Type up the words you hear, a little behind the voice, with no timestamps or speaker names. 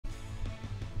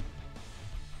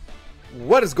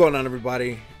What is going on,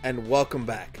 everybody, and welcome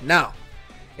back. Now,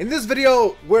 in this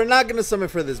video, we're not gonna summon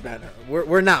for this banner.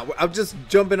 We're not. I'm just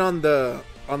jumping on the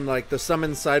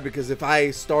summon side, because if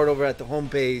I start over at the home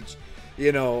page,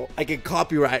 you know, I get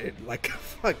copyrighted like a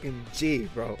fucking G,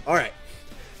 bro. All right,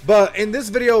 but in this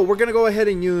video, we're gonna go ahead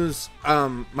and use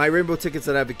my rainbow tickets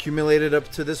that I've accumulated up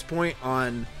to this point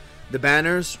on the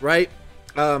banners, right?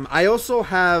 I also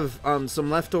have some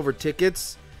leftover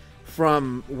tickets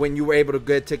from when you were able to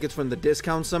get tickets from the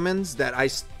discount summons that I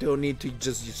still need to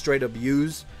just straight up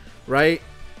use, right?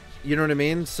 You know what I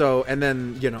mean? So, and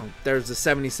then, you know, there's the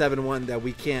 77 one that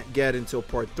we can't get until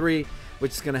part 3,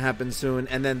 which is gonna happen soon.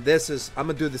 And then this is, I'm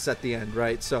gonna do this at the end,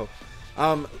 right? So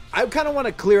I kind of want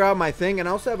to clear out my thing, and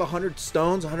I also have 100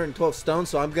 stones, 112 stones,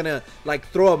 so I'm gonna like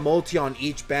throw a multi on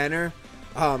each banner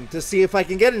to see if I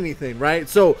can get anything, right?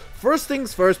 So first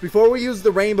things first, before we use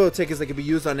the rainbow tickets that can be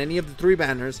used on any of the 3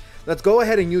 banners, let's go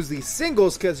ahead and use these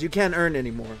singles, because you can't earn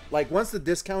anymore. Like, once the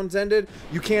discount's ended,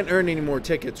 you can't earn any more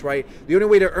tickets, right? The only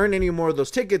way to earn any more of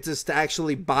those tickets is to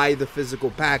actually buy the physical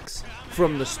packs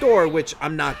from the store, which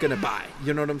I'm not gonna buy,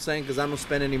 you know what I'm saying? Because I don't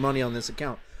spend any money on this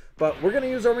account. But we're gonna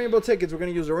use our rainbow tickets. We're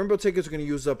gonna use our rainbow tickets. We're gonna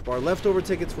use up our leftover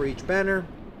tickets for each banner.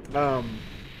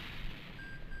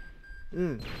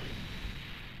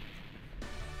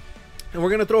 And we're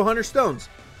gonna throw 100 stones,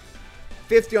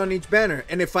 50 on each banner.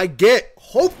 And if I get,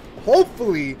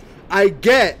 hopefully I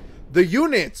get the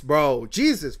units, bro.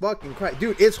 Jesus fucking Christ,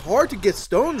 dude, it's hard to get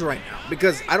stones right now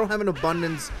because I don't have an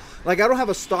abundance. Like, I don't have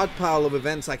a stockpile of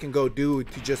events I can go do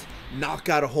to just knock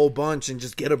out a whole bunch and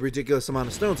just get a ridiculous amount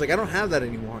of stones. Like, I don't have that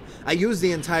anymore. I use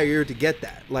the entire year to get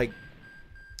that. Like,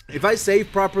 if I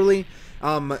save properly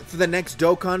for the next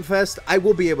Dokkan Fest, I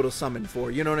will be able to summon for,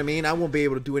 you know what I mean? I won't be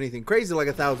able to do anything crazy like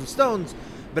 1,000 stones,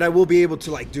 but I will be able to,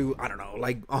 like, do, I don't know,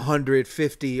 like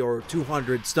 150 or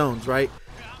 200 stones, right?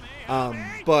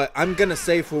 But I'm gonna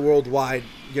save for worldwide,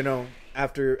 you know,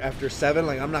 after 7.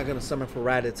 Like, I'm not gonna summon for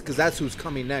Raditz, because that's who's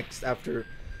coming next after,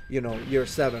 you know, year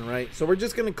 7, right? So we're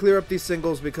just gonna clear up these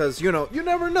singles because, you know, you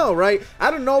never know, right?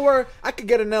 Out of nowhere, I could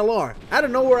get an LR. Out of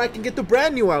nowhere, I can get the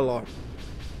brand new LR.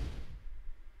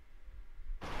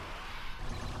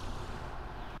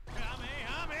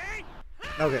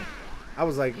 Okay, I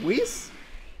was like, Whis?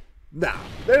 Nah,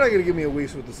 they're not gonna give me a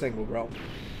Whis with the single, bro.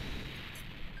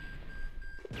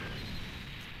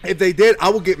 If they did, I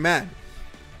would get mad.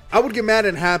 I would get mad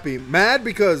and happy. Mad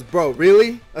because, bro,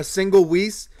 really? A single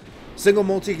Whis? Single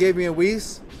multi gave me a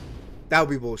Whis? That would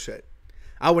be bullshit.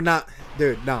 I would not,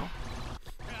 dude, no.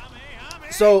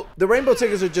 So, the rainbow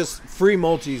tickets are just free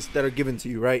multis that are given to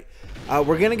you, right?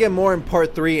 We're going to get more in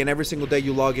part 3, and every single day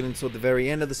you log in until the very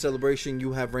end of the celebration,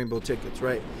 you have rainbow tickets,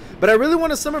 right? But I really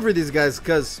want to summon for these guys,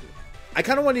 because I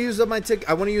kind of want to use up my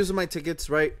I want to use up my tickets,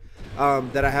 right?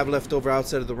 That I have left over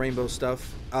outside of the rainbow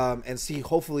stuff, and see,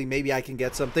 hopefully, maybe I can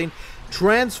get something.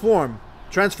 Transform.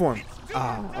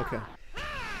 Okay.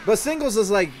 But singles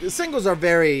is like, singles are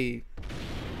very,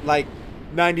 like,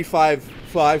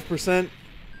 95.5%.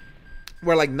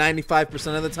 Where, like,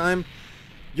 95% of the time,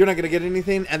 you're not going to get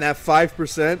anything. And that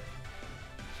 5%,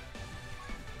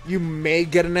 you may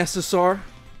get an SSR.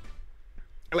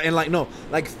 And, like, no,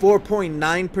 like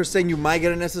 4.9% you might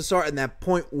get an SSR. And that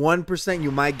 0.1% you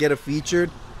might get a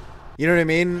featured. You know what I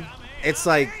mean? It's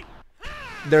like,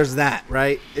 there's that,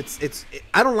 right?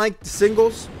 I don't like the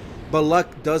singles, but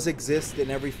luck does exist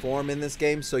in every form in this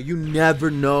game. So you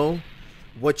never know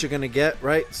what you're going to get,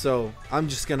 right? So I'm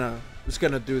just going to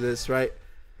do this, right?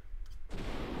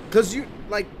 Because you,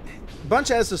 like, bunch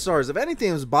of SSRs. If anything,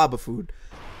 it was Baba food.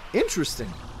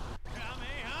 Interesting.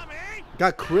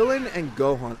 Got Krillin and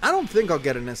Gohan. I don't think I'll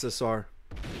get an SSR.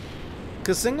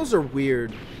 Because singles are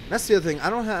weird. That's the other thing. I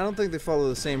don't think they follow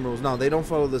the same rules. No, they don't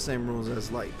follow the same rules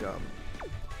as, like,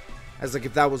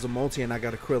 if that was a multi and I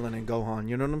got a Krillin and Gohan.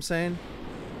 You know what I'm saying?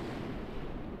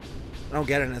 I don't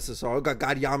get an SSR. I got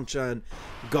God Yamcha and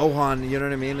Gohan. You know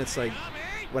what I mean? It's like,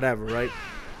 whatever, right?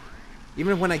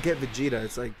 Even when I get Vegeta,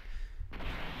 it's like,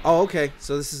 oh, okay,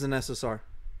 so this is an SSR.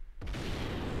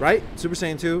 Right? Super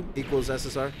Saiyan 2 equals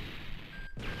SSR.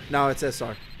 No, it's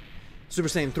SR. Super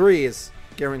Saiyan 3 is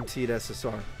guaranteed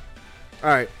SSR.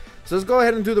 Alright, so let's go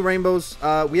ahead and do the rainbows.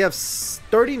 We have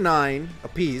 39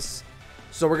 apiece.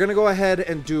 So we're going to go ahead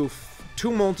and do 2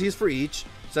 multis for each.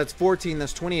 So that's 14,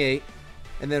 that's 28.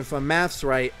 And then if my math's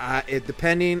right,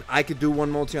 depending, I could do 1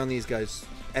 multi on these guys.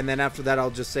 And then after that,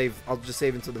 I'll just save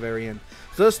until the very end.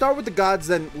 So let's start with the gods.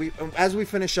 Then as we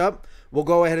finish up, we'll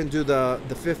go ahead and do the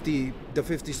 50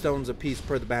 stones a piece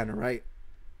per the banner, right?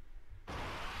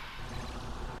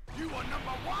 You are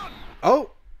number 1.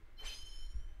 Oh,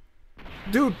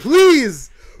 dude, please,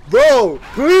 bro,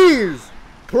 please.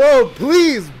 Bro,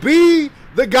 please be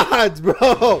the gods,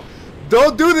 bro.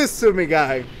 Don't do this to me,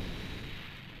 guy.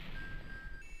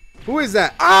 Who is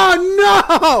that? Oh,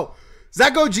 no. Is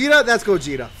that Gogeta? That's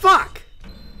Gogeta. Fuck.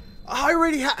 I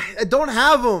already I don't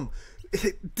have him.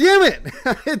 Damn it.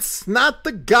 It's not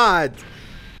the god.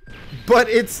 But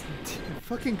it's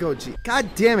fucking Gogeta. God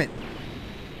damn it.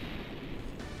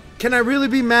 Can I really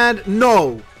be mad?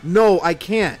 No. No, I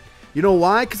can't. You know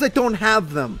why? Because I don't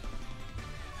have them.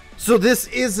 So this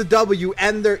is a W,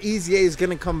 and their Easy A is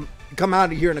going to come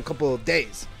out of here in a couple of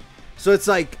days. So it's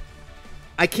like,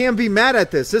 I can't be mad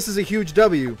at this. This is a huge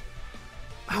W.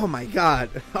 Oh my god.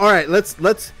 All right, let's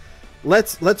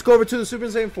go over to the Super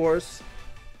Saiyan Force.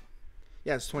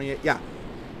 Yeah, it's 28. Yeah.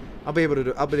 I'll be able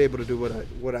to do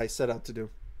what I set out to do.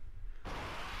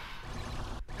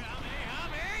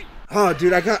 Oh,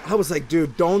 dude, I was like,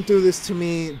 dude, don't do this to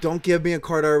me. Don't give me a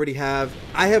card I already have.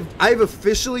 I've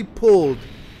officially pulled,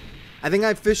 I think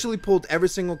I officially pulled every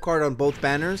single card on both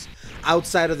banners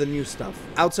outside of the new stuff.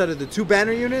 Outside of the 2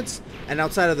 banner units and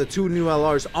outside of the 2 new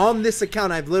LRs. On this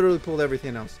account, I've literally pulled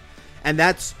everything else. And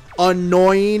that's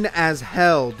annoying as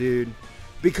hell, dude.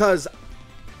 Because,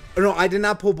 no, I did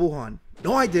not pull Buhan.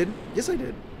 No, I did. Yes, I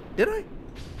did. Did I?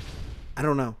 I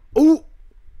don't know. Ooh!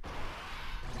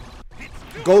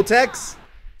 Gotex.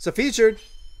 It's a featured.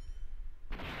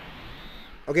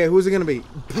 Okay, who's it gonna be?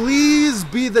 Please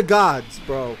be the gods,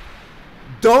 bro.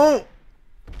 Don't.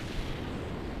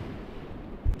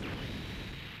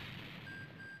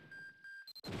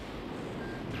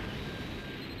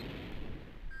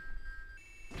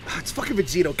 It's fucking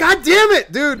Vegito. God damn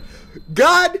it, dude.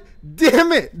 God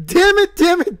damn it. Damn it,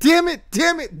 damn it, damn it,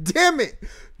 damn it, damn it.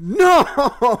 No,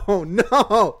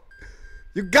 no.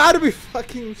 You gotta be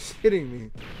fucking shitting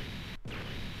me.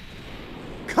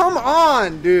 Come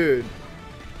on, dude.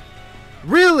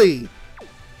 Really?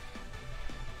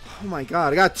 Oh my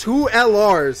god, I got 2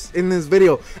 LRs in this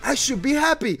video. I should be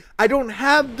happy. I don't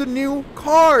have the new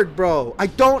card, bro. I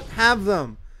don't have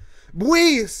them.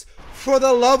 Please, for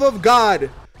the love of God,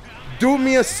 do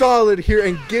me a solid here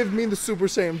and give me the Super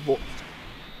Saiyan 4.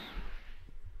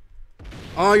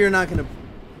 Oh, you're not gonna...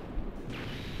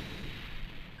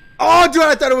 Oh, dude,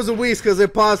 I thought it was a Whis because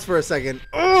it paused for a second.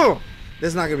 Oh,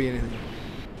 there's not gonna be anything.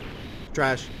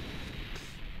 Trash.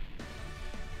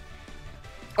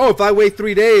 Oh, if I wait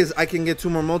 3 days, I can get 2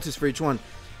 more multis for each one.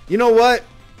 You know what?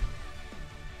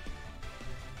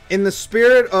 In the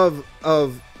spirit of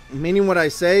meaning what I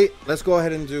say, let's go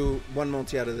ahead and do 1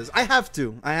 multi out of this. I have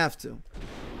to. I have to.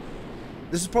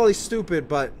 This is probably stupid,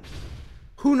 but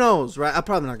who knows, right? I'm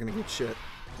probably not gonna get shit.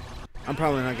 I'm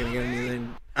probably not gonna get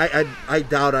anything. I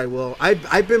doubt I will.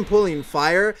 I've been pulling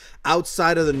fire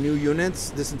outside of the new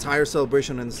units this entire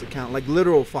celebration on this account, like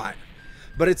literal fire.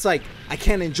 But it's like I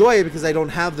can't enjoy it because I don't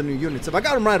have the new units. If I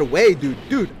got them right away, dude,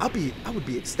 I would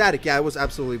be ecstatic. Yeah, it was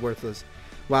absolutely worthless.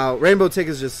 Wow, Rainbow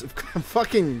Tickets just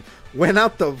fucking went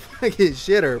out the fucking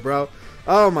shitter, bro.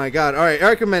 Oh my god. All right, I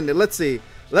recommend it. Let's see.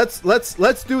 Let's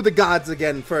do the gods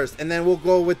again first, and then we'll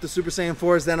go with the Super Saiyan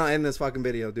 4s. Then I'll end this fucking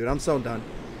video, dude. I'm so done.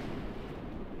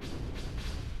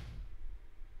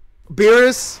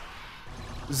 Beerus,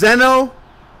 Zeno,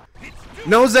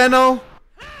 no Zeno.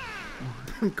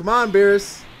 Come on,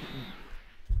 Beerus.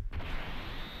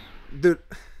 Dude,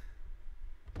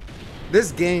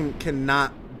 this game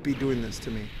cannot be doing this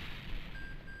to me.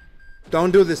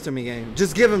 Don't do this to me, game.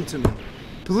 Just give him to me.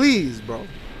 Please, bro.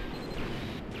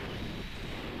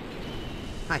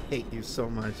 I hate you so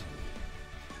much.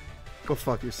 Go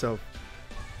fuck yourself.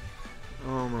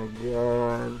 Oh my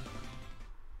god.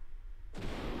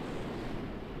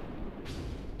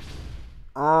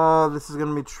 Oh, this is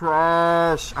gonna be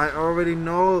trash. I already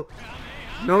know.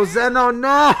 No Zeno,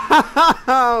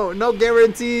 no! No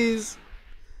guarantees.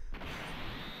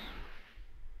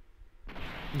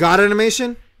 God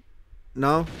animation?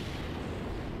 No.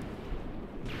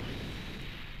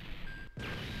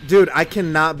 Dude, I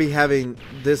cannot be having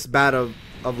this bad of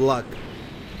luck.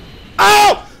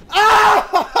 Oh!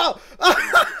 Oh!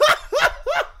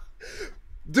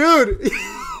 Dude!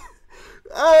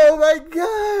 Oh my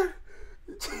god!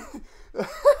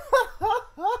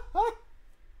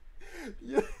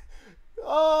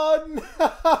 Oh no!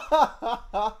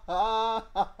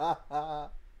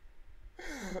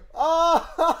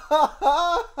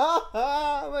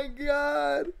 Oh my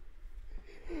god!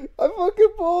 I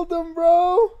fucking pulled him,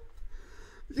 bro!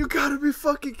 You gotta be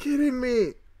fucking kidding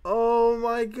me! Oh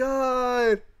my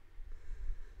god!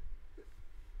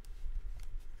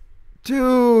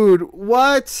 Dude,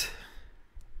 what?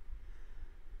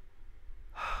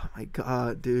 Oh my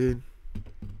god, dude.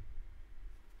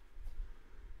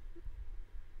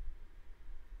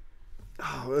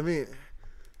 Oh,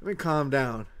 Let me calm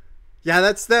down. Yeah,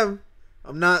 that's them.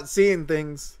 I'm not seeing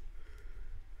things.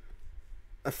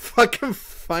 I fucking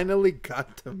finally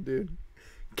got them, dude.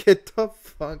 Get the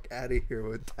fuck out of here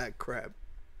with that crap.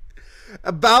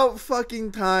 About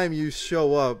fucking time you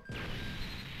show up.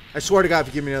 I swear to God, if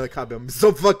you give me another copy, I'm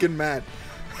so fucking mad.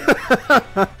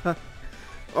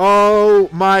 Oh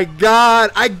my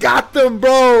God. I got them,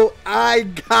 bro. I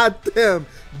got them.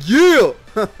 Yeah.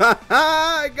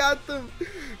 I got them.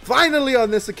 Finally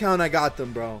on this account, I got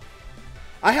them, bro.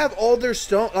 I have all their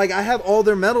stone. Like, I have all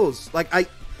their medals. Like,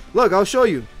 look, I'll show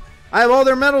you. I have all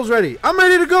their medals ready. I'm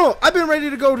ready to go. I've been ready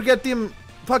to go to get them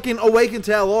fucking awakened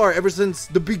to LR ever since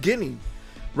the beginning.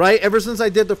 Right? Ever since I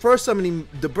did the first summoning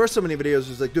videos, it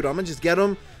was like, dude, I'm gonna just get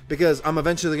them because I'm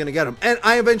eventually gonna get them. And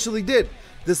I eventually did.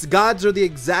 This gods are the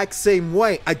exact same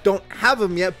way. I don't have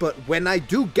them yet, but when I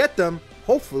do get them,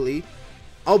 hopefully,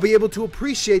 I'll be able to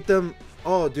appreciate them.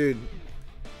 Oh, dude.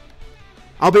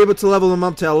 I'll be able to level them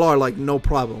up to LR like no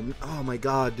problem. Oh my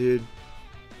God, dude.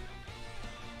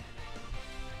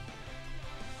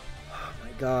 Oh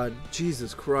my God.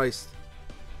 Jesus Christ.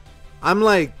 I'm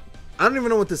like, I don't even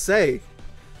know what to say.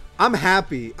 I'm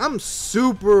happy. I'm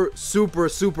super, super,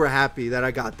 super happy that I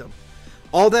got them.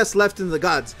 All that's left in the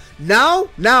gods. Now,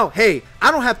 hey,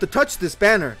 I don't have to touch this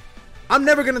banner. I'm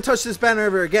never going to touch this banner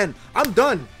ever again. I'm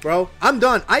done, bro. I'm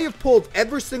done. I have pulled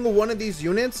every single one of these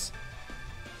units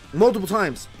multiple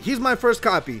times. He's my first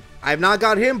copy. I have not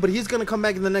got him, but he's going to come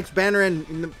back in the next banner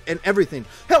and everything.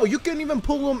 Hell, you can even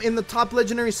pull him in the top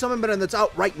legendary summon banner that's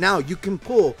out right now. You can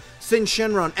pull Sin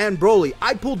Shenron and Broly.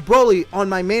 I pulled Broly on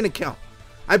my main account.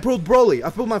 I pulled Broly. I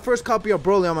pulled my first copy of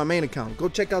Broly on my main account. Go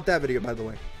check out that video, by the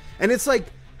way. And it's like,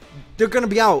 they're going to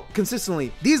be out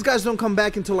consistently. These guys don't come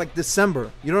back until like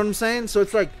December. You know what I'm saying? So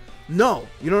it's like, no.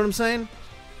 You know what I'm saying?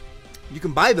 You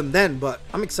can buy them then, but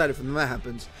I'm excited for when that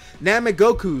happens. Namek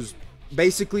Goku's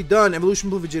basically done.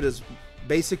 Evolution Blue Vegeta's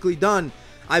basically done.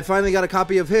 I finally got a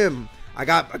copy of him. I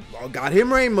got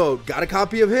him rainbowed. Got a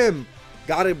copy of him.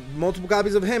 Got multiple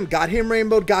copies of him. Got him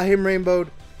rainbowed. Got him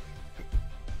rainbowed.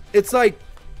 It's like,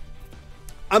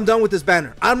 I'm done with this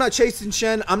banner. I'm not chasing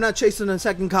Shen. I'm not chasing a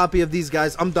second copy of these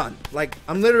guys. I'm done. Like,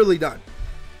 I'm literally done.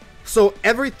 So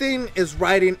everything is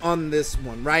riding on this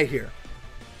one right here.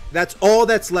 That's all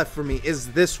that's left for me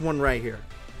is this one right here.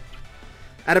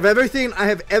 Out of everything, I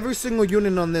have every single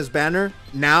unit on this banner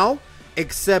now,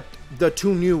 except the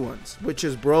two new ones, which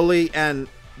is Broly and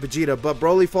Vegeta. But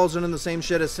Broly falls in the same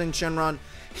shit as Sin Shenron.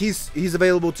 He's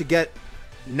available to get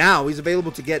now. He's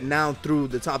available to get now through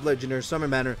the top legendary summon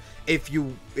banner if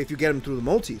you get him through the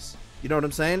multis. You know what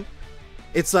I'm saying?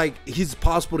 It's like he's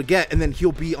possible to get, and then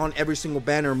he'll be on every single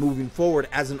banner moving forward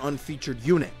as an unfeatured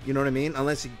unit. You know what I mean?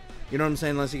 Unless he, you know what I'm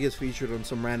saying? Unless he gets featured on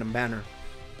some random banner.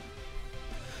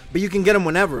 But you can get him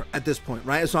whenever at this point,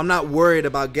 right? So I'm not worried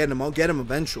about getting him. I'll get him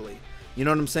eventually. You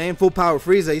know what I'm saying? Full Power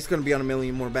Frieza, he's going to be on a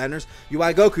million more banners.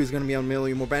 UI Goku is going to be on a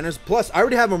million more banners. Plus, I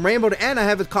already have him rainbowed, and I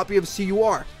have a copy of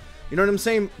CUR. You know what I'm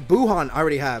saying? Buhan, I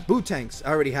already have. Bootanks,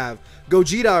 I already have.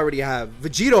 Gogeta, I already have.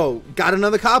 Vegito, got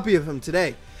another copy of him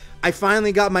today. I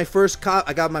finally got my first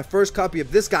copy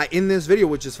of this guy in this video,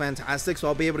 which is fantastic. So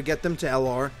I'll be able to get them to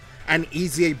LR and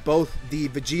easy both the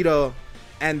Vegeta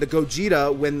and the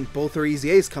Gogeta when both their Easy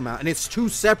 8s come out. And it's two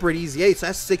separate Easy 8s.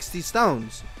 That's 60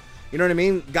 stones. You know what I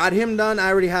mean? Got him done. I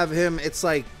already have him. It's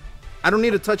like, I don't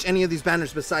need to touch any of these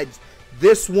banners besides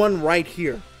this one right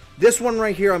here. This one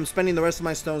right here, I'm spending the rest of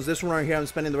my stones. This one right here, I'm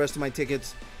spending the rest of my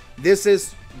tickets. This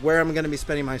is where I'm going to be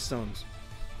spending my stones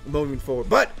moving forward.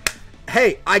 But,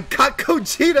 hey, I got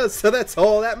Gogeta, so that's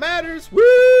all that matters.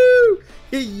 Woo!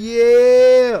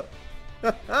 Yeah!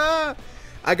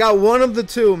 I got one of the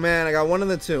two, man. I got one of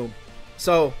the two.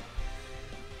 So,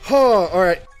 oh, all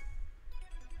right.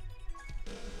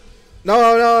 No.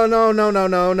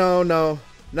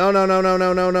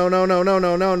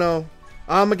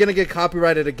 I'm gonna get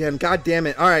copyrighted again. God damn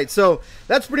it. Alright, so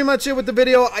that's pretty much it with the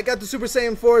video. I got the Super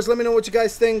Saiyan 4s. Let me know what you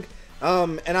guys think.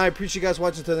 And I appreciate you guys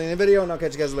watching till the end of the video, and I'll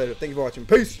catch you guys later. Thank you for watching.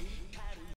 Peace.